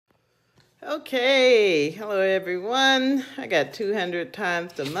Okay, hello everyone. I got 200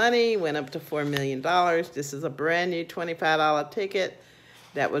 times the money, went up to $4 million. This is a brand new $25 ticket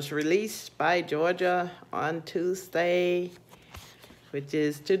that was released by Georgia on Tuesday, which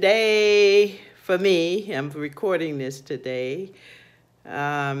is today for me. I'm recording this today.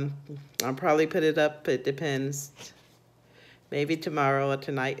 I'll probably put it up, it depends. Maybe tomorrow or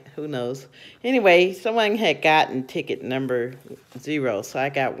tonight, who knows. Anyway, someone had gotten ticket number 0, so I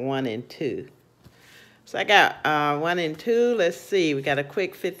got 1 and 2. So I got 1 and 2. Let's see, we got a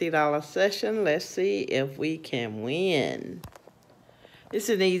quick $50 session. Let's see if we can win. It's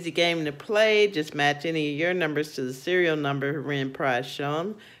an easy game to play. Just match any of your numbers to the serial number win prize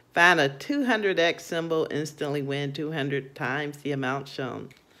shown. Find a 200x symbol, instantly win 200 times the amount shown.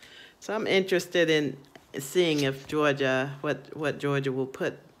 So I'm interested in seeing if Georgia, what Georgia will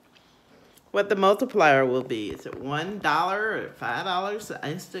put, what the multiplier will be. Is it $1 or $5? An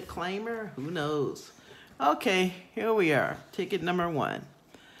instant claimer? Who knows? Okay, here we are. Ticket number 1.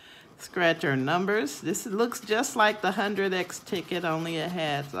 Scratch our numbers. This looks just like the 100x ticket, only it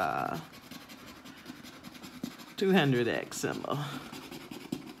has a 200x symbol.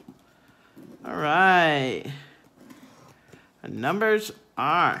 All right. Our numbers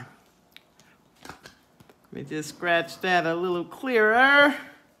are, let me just scratch that a little clearer.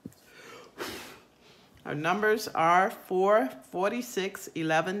 Our numbers are 4, 46,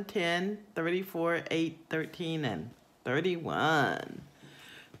 11, 10, 34, 8, 13, and 31.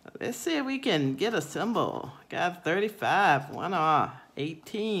 Let's see if we can get a symbol. Got 35, 1 off.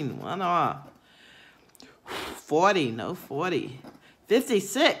 18, 1 off. 40, no 40.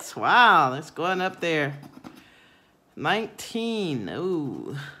 56, wow, that's going up there. 19,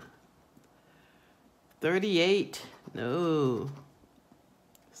 no. 38, no.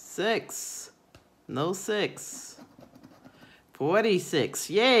 6, no 6. 46,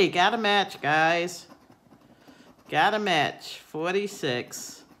 yay, got a match, guys. Got a match,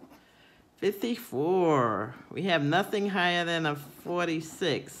 46. 54, we have nothing higher than a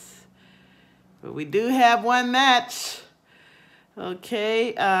 46. But we do have one match.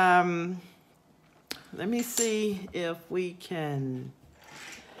 Okay, let me see if we can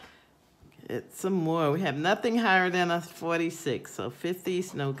get some more. We have nothing higher than a 46, so 50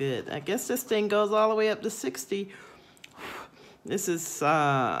 is no good. I guess this thing goes all the way up to 60. This is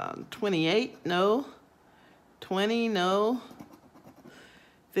 28, no. 20, no.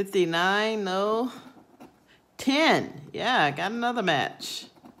 59, no. 10, yeah, I got another match.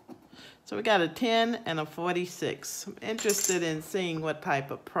 So we got a 10 and a 46. I'm interested in seeing what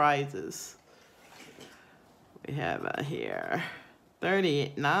type of prizes we have here.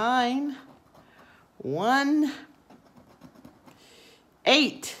 39, 1,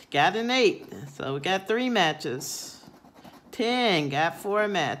 8, got an 8. So we got 3 matches. 10, got 4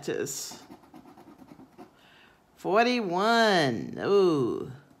 matches. 41,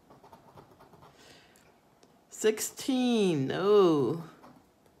 no. 16, no.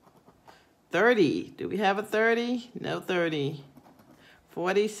 30, do we have a 30? No 30.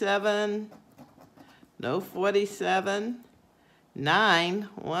 47, no 47. 9,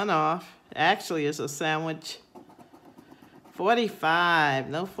 1 off. Actually, it's a sandwich. 45,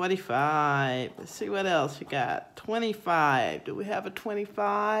 no 45. Let's see what else we got. 25, do we have a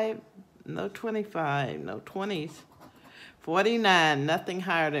 25? No 25, no 20s. 49, nothing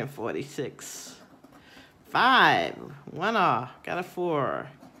higher than 46. 5, 1 off, got a 4.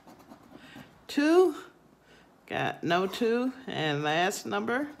 2, got no 2, and last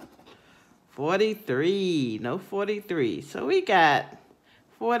number, 43, no 43. So we got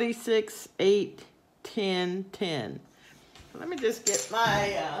 46, 8, 10, 10. Let me just get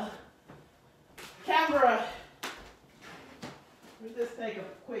my camera. Let me just take a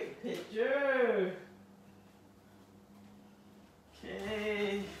quick picture.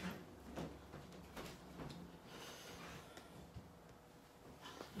 Okay.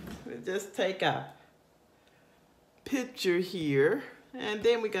 We'll just take a picture here, and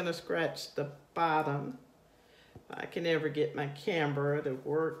then we're gonna scratch the bottom. If I can ever get my camera to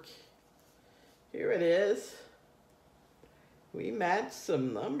work. Here it is. We matched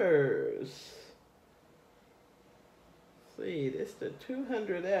some numbers. Let's see, this is the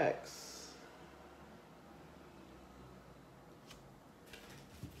 200x.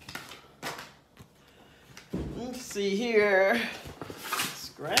 Let's see here.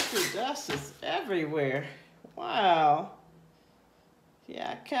 Scratcher dust is everywhere. Wow. Yeah,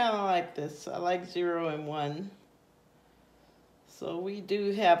 I kind of like this. I like 0 and 1. So we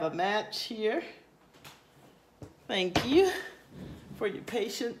do have a match here. Thank you for your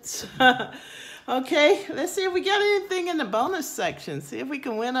patience. Okay, let's see if we got anything in the bonus section. See if we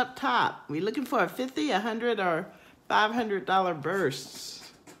can win up top. We looking for a 50, 100, or $500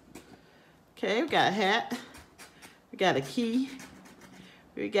 bursts. Okay, we got a hat. We got a key.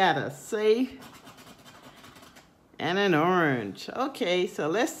 We got a safe. And an orange. Okay, so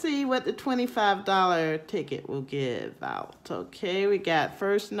let's see what the $25 ticket will give out. Okay, we got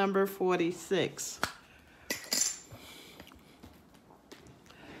first number 46.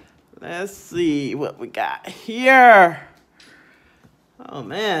 Let's see what we got here. Oh,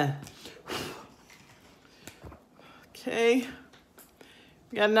 man. Okay.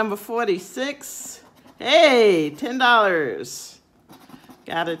 We got number 46. Hey, $10.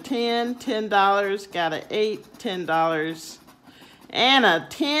 Got a 10, $10. Got an 8, $10. And a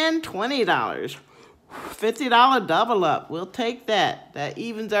 10, $20. $50 double up. We'll take that. That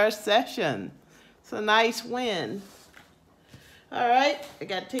evens our session. It's a nice win. All right, I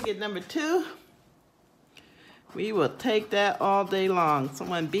got ticket number 2. We will take that all day long.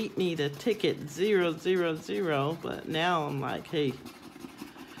 Someone beat me to ticket 000, but now I'm like, hey,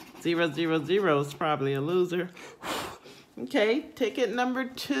 000 is probably a loser. Okay, ticket number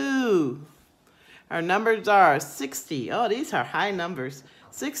 2. Our numbers are 60. Oh, these are high numbers.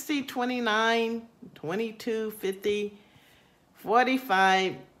 60, 29, 22, 50,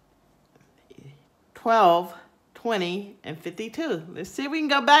 45, 12, 20, and 52. Let's see if we can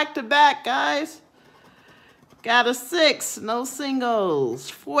go back to back, guys. Got a 6, no singles.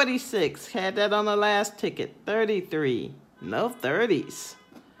 46, had that on the last ticket. 33, no 30s.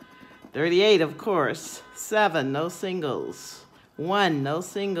 38, of course. 7, no singles. 1, no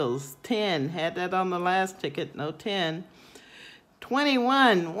singles. 10, had that on the last ticket, no 10.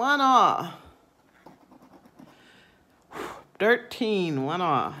 21, 1 off. 13, 1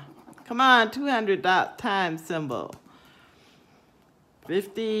 off. Come on, 200 time symbol.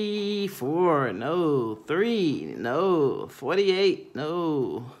 54, no. 3, no. 48,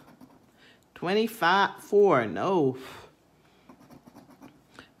 no. 25, 4, no.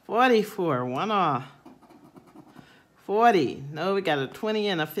 44, 1 off. 40, no, we got a 20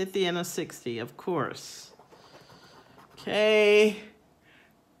 and a 50 and a 60, of course. Okay.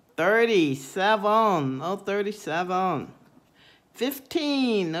 37, no 37.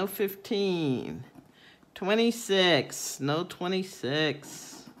 15, no 15. 26, no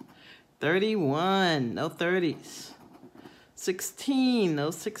 26. 31, no 30s. 16,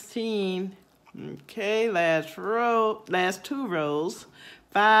 no 16. Okay, last row, last 2 rows.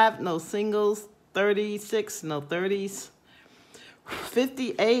 5, no singles. 36, no 30s.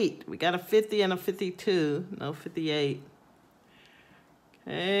 58, we got a 50 and a 52, no 58.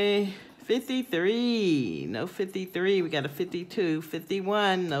 Okay, 53, no 53, we got a 52.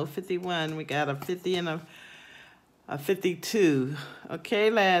 51, no 51, we got a 50 and a 52. Okay,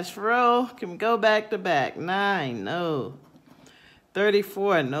 last row, can we go back to back? 9, no.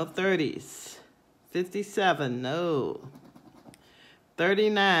 34, no 30s. 57, no.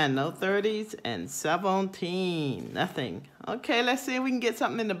 39, no 30s, and 17, nothing. Okay, let's see if we can get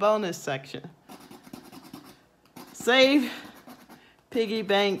something in the bonus section. Save, piggy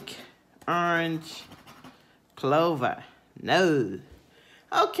bank, orange, clover, no.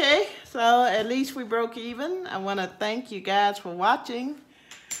 Okay, so at least we broke even. I want to thank you guys for watching.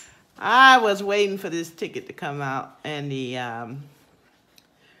 I was waiting for this ticket to come out, and the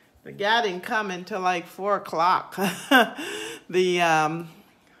guy didn't come until like 4 o'clock. The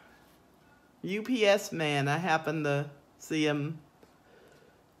UPS man, I happened to see him.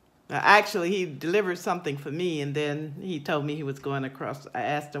 Actually, he delivered something for me, and then he told me he was going across. I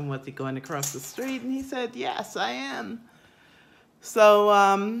asked him, was he going across the street? And he said, yes, I am.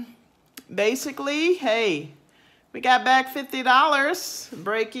 So basically, hey, we got back $50,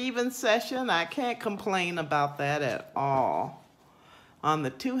 break-even session. I can't complain about that at all. On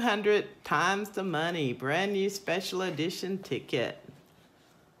the 200 times the money, brand new special edition ticket.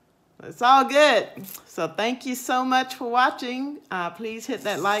 It's all good. So thank you so much for watching. Please hit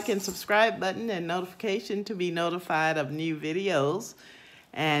that like and subscribe button and notification to be notified of new videos.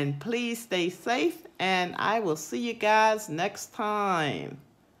 And please stay safe, and I will see you guys next time.